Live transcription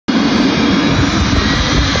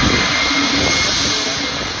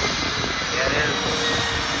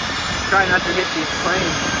not to hit these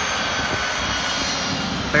planes.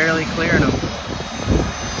 Barely clearing them.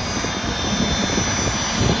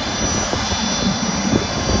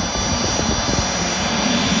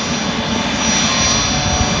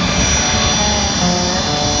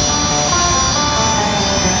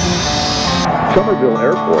 Somerville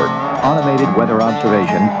Airport. Automated weather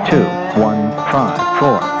observation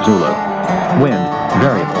 2154 Zulu. Wind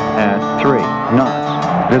variable at 3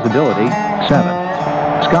 knots. Visibility 7.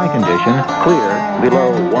 Sky condition clear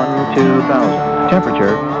below 12,000.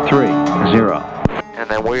 Temperature 30. And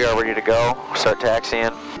then we are ready to go. Start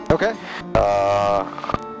taxiing. Okay.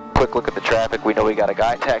 Quick look at the traffic. We know we got a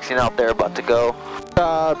guy taxiing out there about to go.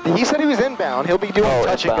 He said he was inbound. He'll be doing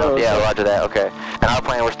touch and go. Yeah, roger that. Okay. And our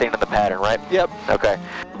plan, we're staying in the pattern, right? Yep. Okay.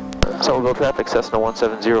 Somerville traffic, Cessna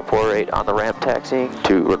 17048 on the ramp taxiing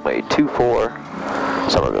to runway 24,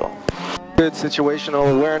 Somerville. Good situational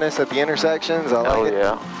awareness at the intersections. I like it.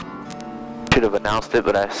 Yeah. Should have announced it,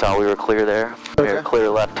 but I saw we were clear there. Okay. We're clear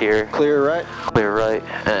left here. Clear right. Clear right.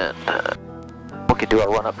 And we can do our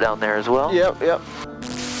run up down there as well. Yep, yep.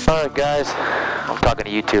 All right, guys. I'm talking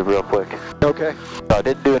to YouTube real quick. Okay. So I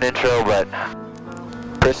didn't do an intro, but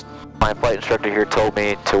Chris, my flight instructor here, told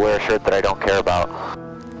me to wear a shirt that I don't care about.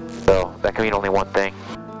 So that can mean only one thing.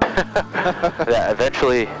 Yeah,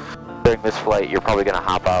 eventually, during this flight, you're probably going to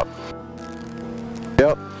hop out.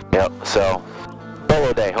 Yep. Yep, so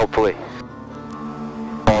solo day, hopefully.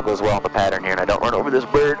 All goes well in the pattern here, and I don't run over this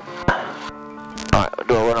bird. All right, I'll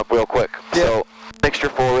do a run up real quick. Yeah. So, mixture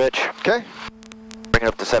full rich. Okay. Bring it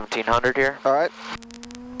up to 1700 here. All right.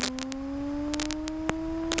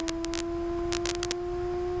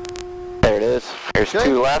 There it is. Here's Okay.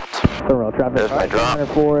 2 left. There's my drop.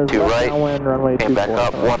 2 right. Runway Came back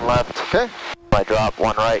up. 1 left. Okay. My drop.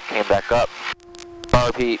 1 right. Came back up.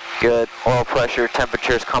 Carb heat, good. Oil pressure,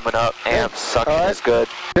 temperature's coming up. Amps, suction is good.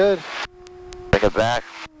 Good. Bring it back.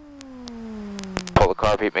 Pull the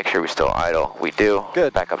carb heat, make sure we still idle. We do.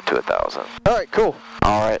 Good. Back up to 1,000. All right, cool.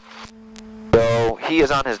 All right. So he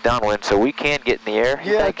is on his downwind, so we can get in the air.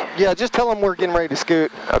 You think? Yeah. Just tell him we're getting ready to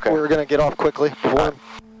scoot. Okay. We're gonna get off quickly before him.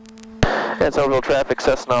 It's Somerville traffic,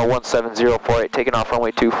 Cessna 17048, taking off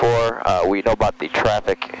runway 24. We know about the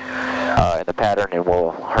traffic in the pattern, and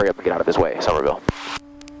we'll hurry up and get out of his way, Somerville.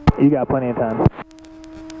 You got plenty of time.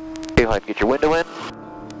 Go ahead and get your window in.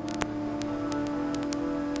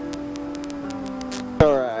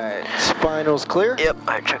 All right. Spinal's clear. Yep,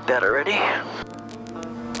 I checked that already.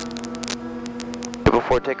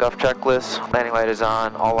 Before takeoff checklist, landing light is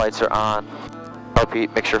on, all lights are on. RP,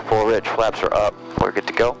 mixture full rich, flaps are up. We're good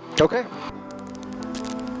to go. Okay.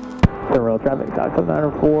 Sunrow traffic, Stock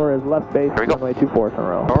 704 is left base, Here we go. runway 24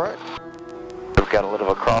 Sunrow. All right. We've got a little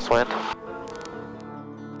of a crosswind.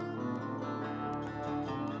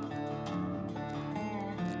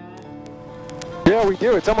 Yeah, we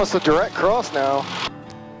do. It's almost a direct cross now.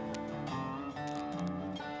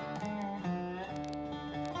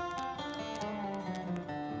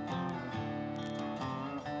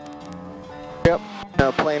 Yep.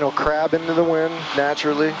 Now plane will crab into the wind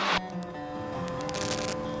naturally.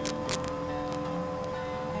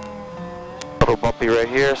 A little bumpy right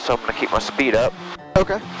here, so I'm gonna keep my speed up.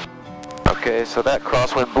 Okay. Okay, so that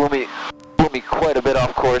crosswind blew me quite a bit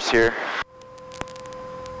off course here.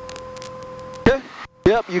 Okay.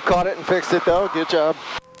 Yep, you caught it and fixed it though. Good job.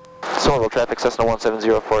 Somerville traffic, Cessna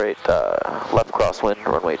 17048, left crosswind,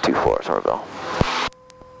 runway 24, Somerville.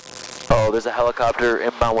 Oh, there's a helicopter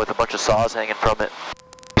inbound with a bunch of saws hanging from it.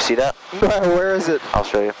 You see that? Where is it? I'll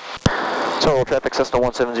show you. Somerville traffic, Cessna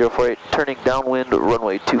 17048, turning downwind,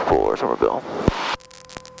 runway 24, Somerville.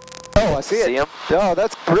 Oh, I see it. See him? Oh,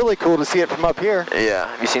 that's really cool to see it from up here. Yeah.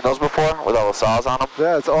 Have you seen those before, with all the saws on them?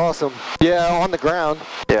 That's awesome. Yeah, on the ground.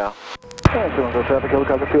 Yeah. Alright, Somerville traffic,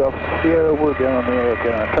 helicopter 2 Alpha Sierra, we're down on the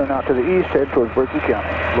turn out to the east, head towards Berkeley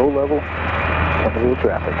County. Low level, Somerville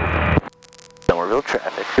traffic. Somerville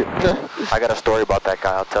traffic. I got a story about that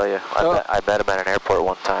guy, I'll tell you. I met him at an airport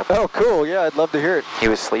one time. Oh, cool. Yeah, I'd love to hear it. He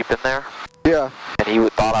was sleeping there, Yeah. and he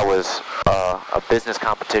thought I was a business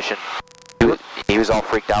competition. He was all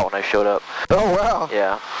freaked out when I showed up. Oh, wow.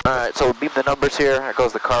 Yeah. All right, so beam the numbers here. There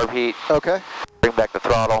goes the carb heat. Okay. Bring back the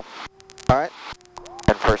throttle. All right.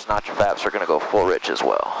 And first notch of flaps are going to go full rich as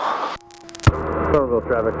well. Somerville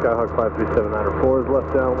traffic, Skyhawk 53794 is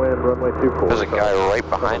left downwind, runway 24. There's a guy right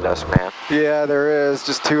behind us, man. Yeah, there is.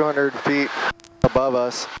 Just 200 feet above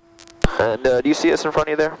us. And do you see us in front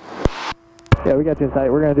of you there? Yeah, we got you in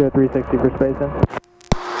sight. We're going to do a 360 for spacing.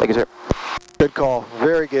 Thank you, sir. Good call.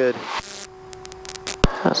 Very good.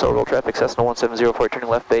 Somerville traffic, Cessna 17048, turning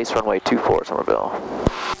left base, runway 24, Somerville.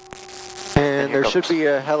 And there should be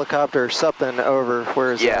a helicopter or something over.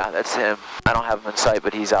 Where is yeah, that? that's him. I don't have him in sight,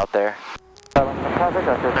 but he's out there. Traffic,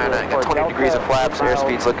 Alright, I got 20 degrees of flaps,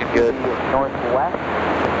 airspeed's looking good. Northwest.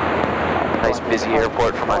 Nice busy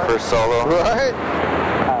airport for my first solo. Right?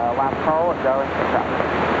 Last call, going to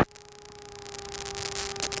traffic.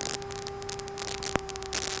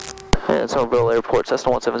 And Somerville Airport,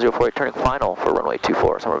 Cessna 17048, turning final for runway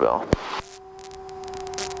 24, Somerville.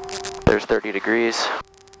 There's 30 degrees.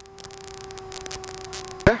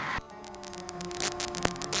 Okay.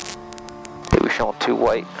 Okay, we're showing 2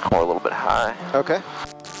 white, we're a little bit high. Okay.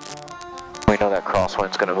 We know that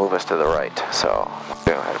crosswind's going to move us to the right, so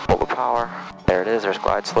go ahead and pull the power. There it is, there's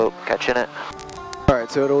glide slope, catching it.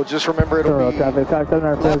 Alright, so it'll just remember it'll be Traffic, left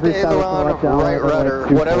aileron, right rudder,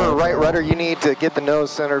 whatever right rudder you need to get the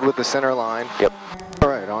nose centered with the center line. Yep.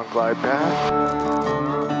 Alright, on glide path.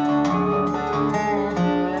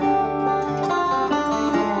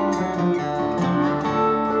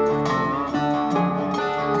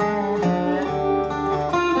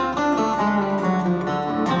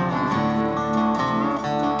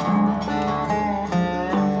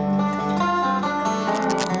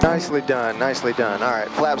 Nicely done, nicely done. All right,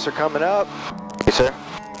 flaps are coming up. Yes, sir.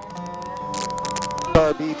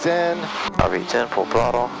 Car beats in. RV10, full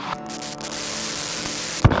throttle.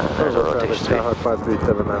 There's our Traffic, rotation speed. Skyhawk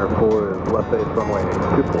 53794 is left base runway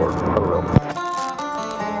 24, Somerville.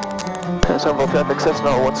 Somerville traffic,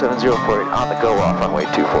 Cessna 17048 on the go off runway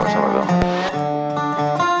 24, Somerville.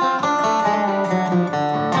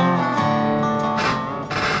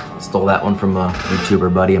 Stole that one from a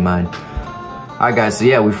YouTuber buddy of mine. Alright guys, so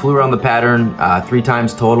yeah, we flew around the pattern 3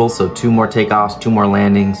 times total, so 2 more takeoffs, 2 more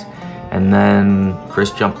landings, and then Chris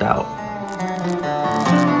jumped out.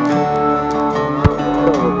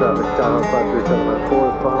 Somerville traffic, Skyhawk 53794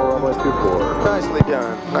 is final runway 24. Nicely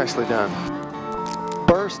done, nicely done.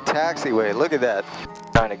 First taxiway, look at that.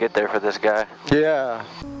 Trying to get there for this guy. Yeah.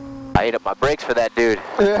 I ate up my brakes for that dude.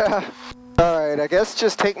 Yeah. Alright, I guess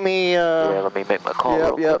just take me, Yeah, let me make my call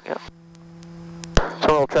real quick. Yep.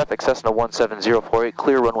 Somerville traffic, Cessna 17048,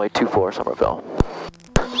 clear runway 24, Somerville.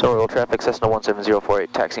 Somerville traffic, Cessna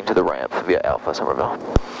 17048, taxiing to the ramp via Alpha, Somerville.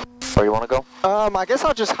 Where you want to go? I guess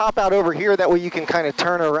I'll just hop out over here, that way you can kind of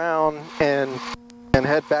turn around and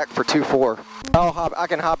head back for 24. I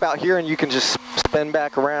can hop out here and you can just spin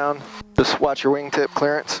back around, just watch your wingtip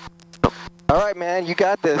clearance. Alright man, you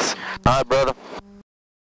got this. Alright, brother.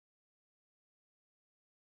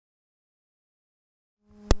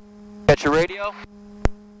 Got your radio?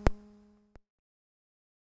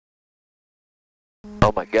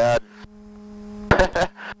 Oh my god.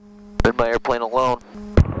 In my airplane alone.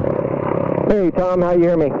 Hey Tom, how you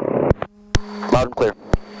hear me? Loud and clear.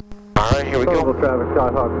 Alright, here we go. Somerville traffic,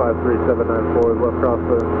 Skyhawk 53794 is left cross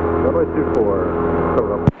the runway 24,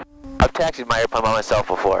 Somerville. I've taxied my airplane by myself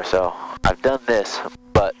before, so I've done this,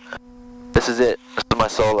 but this is it. This is my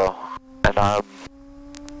solo. And I'm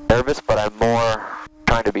nervous, but I'm more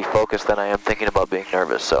trying to be focused than I am thinking about being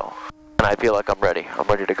nervous, so. And I feel like I'm ready. I'm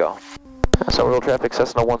ready to go. Somerville traffic,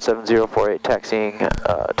 Cessna 17048, taxiing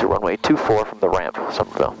to runway 24 from the ramp,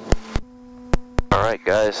 Somerville. Alright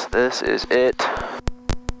guys, this is it.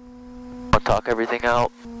 I'll talk everything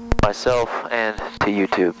out myself and to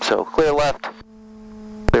YouTube. So clear left,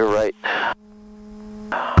 clear right.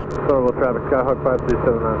 Somerville traffic, Skyhawk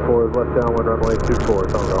 53794 is left downwind runway 24,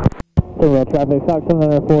 Somerville. Somerville traffic, Skyhawk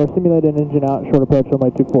 794, simulated engine out, short approach runway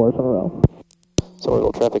 24, Somerville.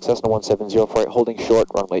 Somerville traffic, Cessna 17048, holding short,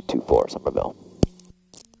 runway 24, Somerville.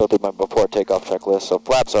 Go through my before takeoff checklist. So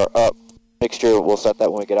flaps are up. Mixture, we'll set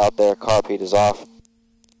that when we get out there. Carb heat is off.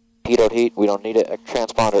 Pitot heat, we don't need it.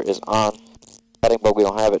 Transponder is on. Heading bug, we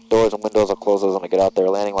don't have it. Doors and windows, I'll close those when I get out there.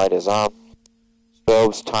 Landing light is on.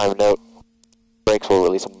 Strobes, time note. Brakes, we'll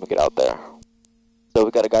release them when we get out there. So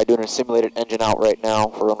we got a guy doing a simulated engine out right now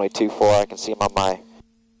for runway 24. I can see him on my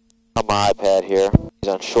iPad here.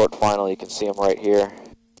 He's on short final, you can see him right here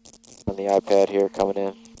on the iPad here coming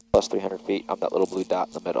in, plus 300 feet. I'm that little blue dot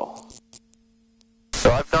in the middle.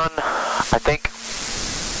 So I've done, I think,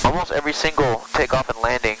 almost every single takeoff and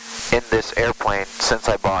landing in this airplane since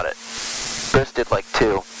I bought it. Chris did like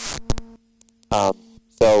 2.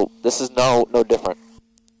 So this is no different.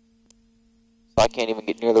 So I can't even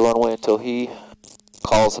get near the runway until he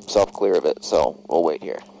calls himself clear of it, so we'll wait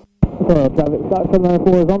here. Traffic, Skyhawk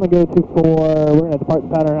 794 is on the go 24. We're going to depart the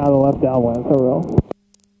pattern out of the left downwind, Somerville.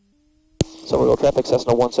 Somerville traffic,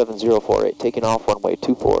 Cessna 17048, taking off runway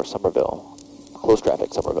 24, Somerville. Close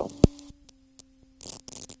traffic, Somerville.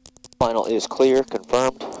 Final is clear,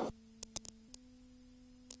 confirmed.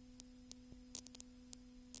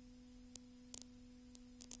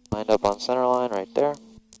 Lined up on center line right there.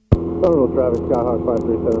 Terminal traffic, Skyhawk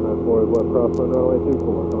 53794 is left crosswind runway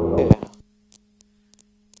 24. Yeah.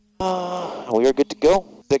 We are good to go.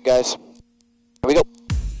 That's it, guys. Here we go.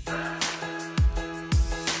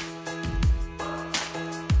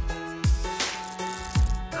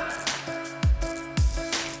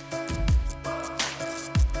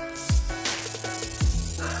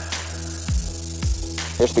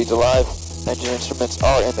 Airspeed's alive. Engine instruments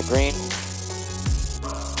are in the green.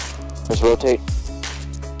 Let's rotate.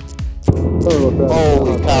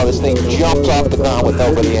 Holy cow, this thing jumped off the ground with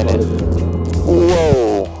nobody in it.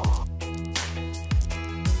 Whoa.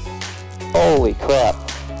 Holy crap.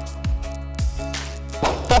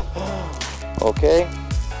 Okay.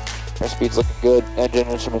 Airspeed's looking good. Engine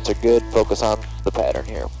instruments are good. Focus on the pattern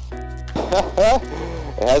here.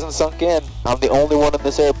 It hasn't sunk in. I'm the only one in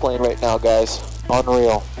this airplane right now, guys.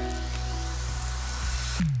 Unreal.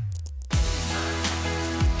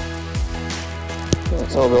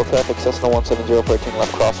 Somerville traffic, Cessna 170 approaching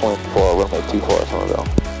left crosswind for runway 24, Somerville.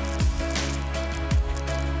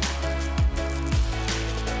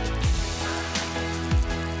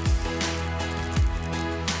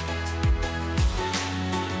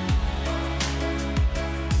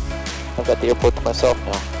 I've got the airport to myself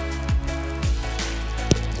now.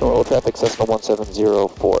 Somerville traffic, Cessna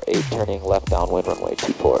 17048, turning left downwind, runway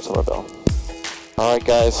 24, Somerville. Alright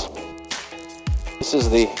guys, this is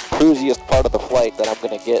the cruisiest part of the flight that I'm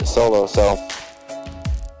going to get solo, so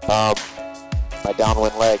my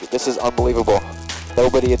downwind leg. This is unbelievable.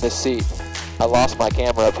 Nobody in this seat. I lost my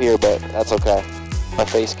camera up here, but that's okay. My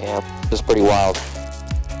face cam is pretty wild.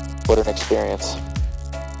 What an experience.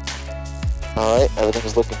 Alright,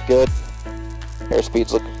 everything's looking good.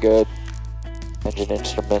 Airspeed's looking good. Engine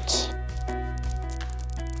instruments.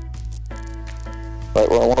 Right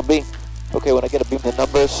where I want to be. Okay, when I get a beam the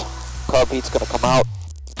numbers, carb heat's going to come out.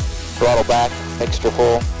 Throttle back, mixture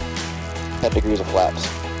full, 10 degrees of flaps.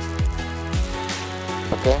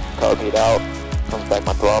 Okay, carb heat out, comes back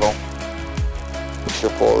my throttle, mixture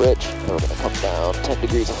full rich, and we're going to come down 10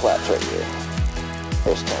 degrees of flaps right here.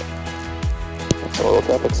 There's 10. And so low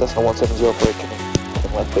traffic, Cessna 170 for turning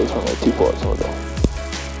left base runway 24, so we'll go.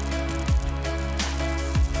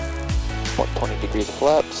 120 degrees of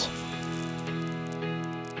flaps.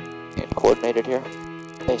 And coordinated here.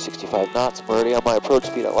 Okay, 65 knots, I'm already on my approach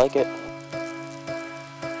speed, I like it.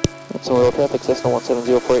 And so low traffic, Cessna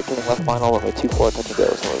 17048, turning left final, runway 24, touch and go,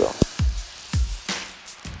 so we'll go.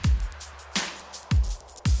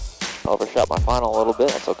 I overshot my final a little bit,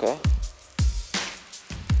 that's okay.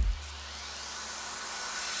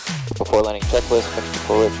 Before landing checklist, mixture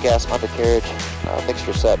full rich, gas, undercarriage,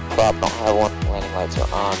 mixture set, prop, don't have one, landing lights are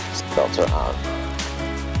on, belts are on.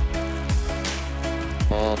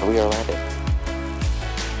 And we are landing.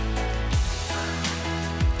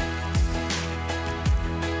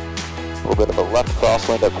 A little bit of a left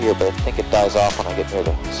crosswind up here, but I think it dies off when I get near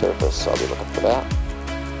the surface, so I'll be looking for that.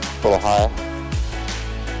 A little high.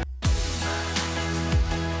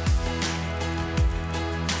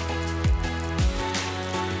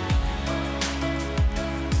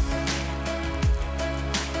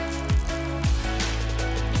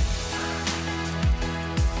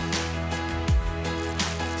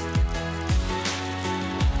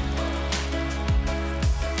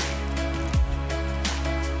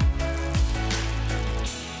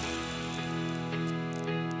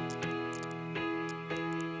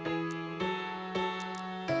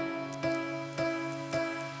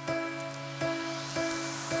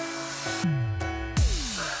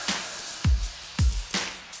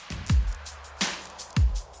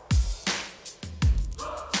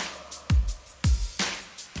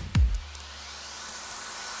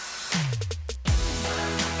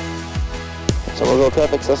 So we'll go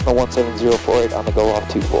traffic, Cessna 17048 on the go off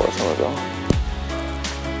 24, so we'll go.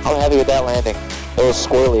 I'm happy with that landing. It was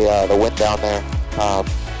squirrely, the wind down there. Got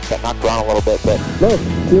knocked around a little bit, but No,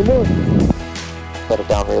 two more. let it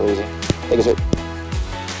down real easy. Take a sir.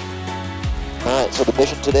 Alright, so the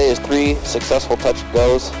mission today is 3 successful touch and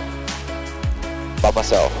goes by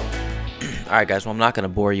myself. Alright guys, well I'm not going to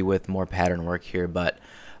bore you with more pattern work here, but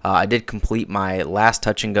I did complete my last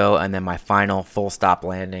touch and go and then my final full stop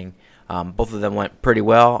landing. Both of them went pretty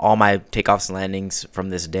well. All my takeoffs and landings from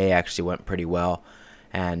this day actually went pretty well.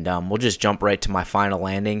 And we'll just jump right to my final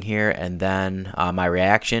landing here and then my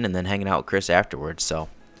reaction and then hanging out with Chris afterwards. So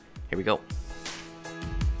here we go.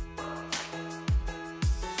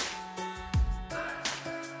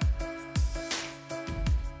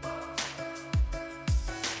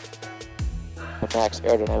 Max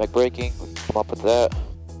aerodynamic braking, we come up with that.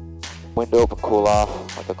 Window open, cool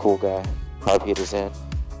off, like a cool guy. Carb heat is in.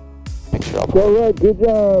 Make sure I'll All right, good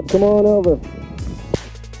job. Come on over.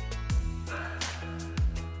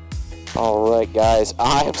 All right, guys,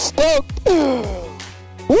 I am stoked.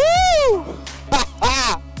 Woo!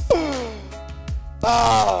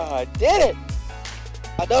 I did it.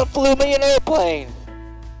 I done flew me an airplane.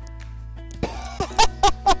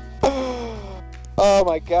 Oh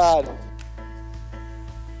my God.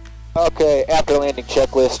 Okay, after landing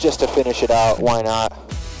checklist, just to finish it out, why not?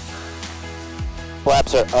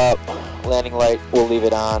 Flaps are up, landing light, we'll leave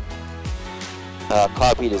it on.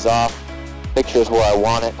 Carb heat is off, picture is where I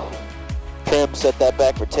want it. Trim, set that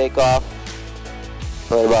back for takeoff,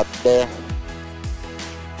 right about there.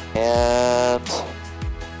 And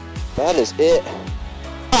that is it.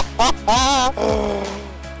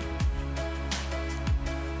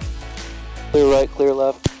 Clear right, clear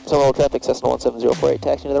left. Solo traffic, Cessna 17048,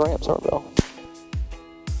 taxi to the ramp, Somerville.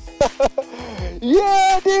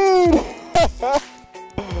 Yeah, dude!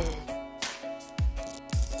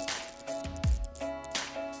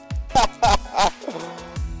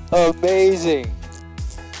 Amazing.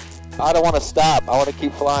 I don't want to stop. I want to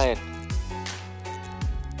keep flying.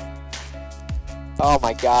 Oh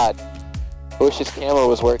my God. I wish his camera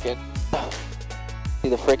was working. See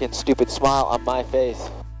the freaking stupid smile on my face.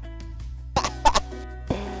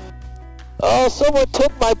 Oh, someone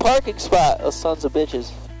took my parking spot. Those sons of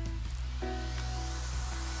bitches.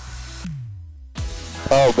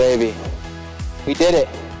 Oh, baby. We did it.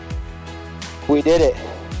 We did it.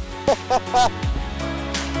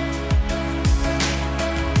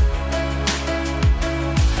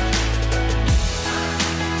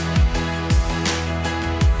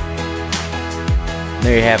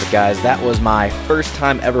 There you have it, guys. That was my first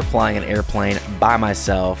time ever flying an airplane by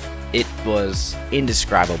myself. It was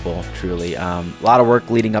indescribable, truly. A lot of work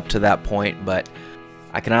leading up to that point, but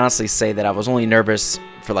I can honestly say that I was only nervous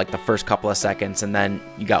for like the first couple of seconds, and then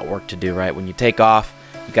you got work to do, right? When you take off,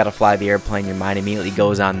 you got to fly the airplane, your mind immediately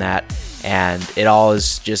goes on that, and it all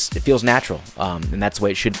is just, it feels natural, and that's the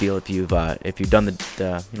way it should feel if you've done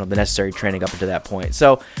the necessary training up until that point.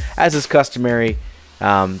 So, as is customary,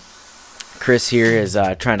 Chris here is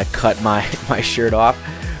trying to cut my shirt off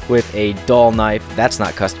with a dull knife. That's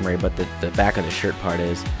not customary, but the back of the shirt part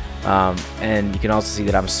is. And you can also see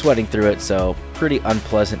that I'm sweating through it, so pretty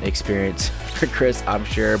unpleasant experience for Chris, I'm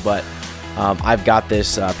sure. But I've got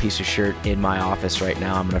this piece of shirt in my office right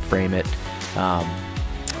now. I'm going to frame it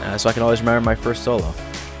so I can always remember my first solo.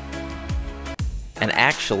 And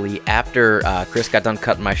actually, after Chris got done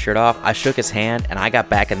cutting my shirt off, I shook his hand and I got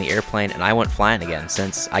back in the airplane and I went flying again.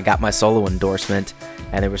 Since I got my solo endorsement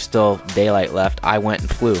and there was still daylight left, I went and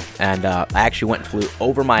flew. And I actually went and flew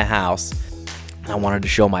over my house. I wanted to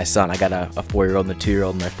show my son. I got a 4-year-old and a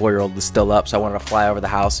 2-year-old, and my 4-year-old was still up, so I wanted to fly over the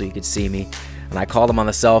house so he could see me. And I called him on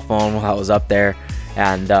the cell phone while I was up there,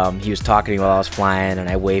 and he was talking to me while I was flying, and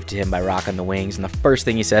I waved to him by rocking the wings. And the first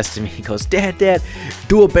thing he says to me, he goes, "Dad,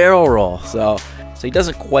 do a barrel roll." So he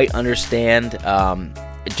doesn't quite understand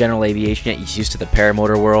general aviation yet. He's used to the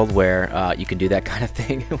paramotor world where you can do that kind of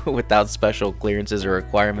thing without special clearances or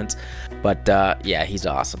requirements. But yeah, he's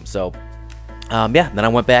awesome. So yeah, then I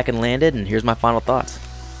went back and landed, and here's my final thoughts.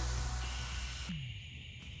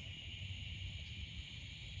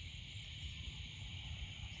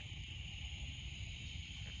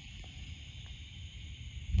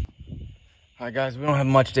 Alright guys, we don't have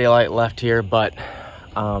much daylight left here, but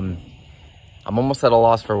I'm almost at a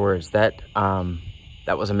loss for words. That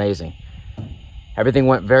was amazing. Everything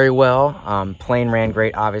went very well. Plane ran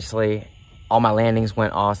great, obviously. All my landings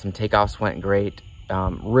went awesome. Takeoffs went great.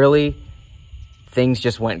 Really, things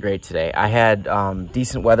just went great today. I had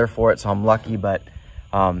decent weather for it, so I'm lucky, but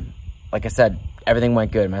like I said, everything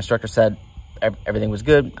went good. My instructor said everything was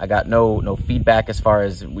good. I got no feedback as far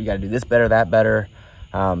as we got to do this better, that better.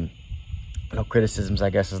 No criticisms, I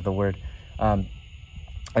guess is the word.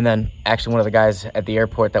 And then actually one of the guys at the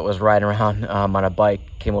airport that was riding around on a bike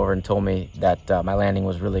came over and told me that my landing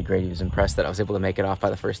was really great. He was impressed that I was able to make it off by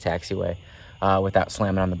the first taxiway without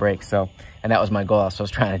slamming on the brakes. So, and that was my goal. That's what I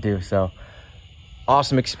was trying to do. So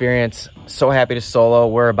awesome experience. So happy to solo.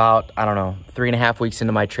 We're about, I don't know, 3.5 weeks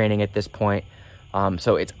into my training at this point.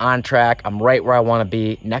 So it's on track. I'm right where I want to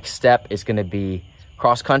be. Next step is going to be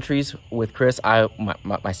cross countries with Chris. My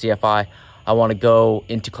CFI. I want to go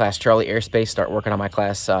into Class Charlie airspace, start working on my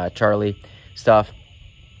Class Charlie stuff,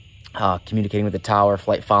 communicating with the tower,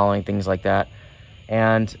 flight following, things like that.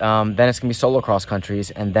 And then it's going to be solo cross countries,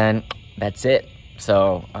 and then that's it.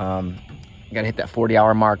 So got to hit that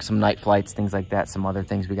 40-hour mark, some night flights, things like that, some other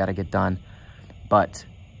things we got to get done. But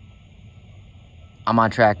I'm on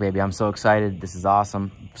track, baby. I'm so excited. This is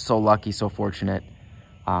awesome. So lucky, so fortunate.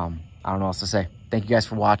 I don't know what else to say. Thank you guys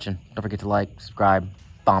for watching. Don't forget to like, subscribe,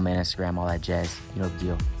 follow me on Instagram, all that jazz. You know the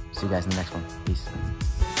deal. See you guys in the next one. Peace.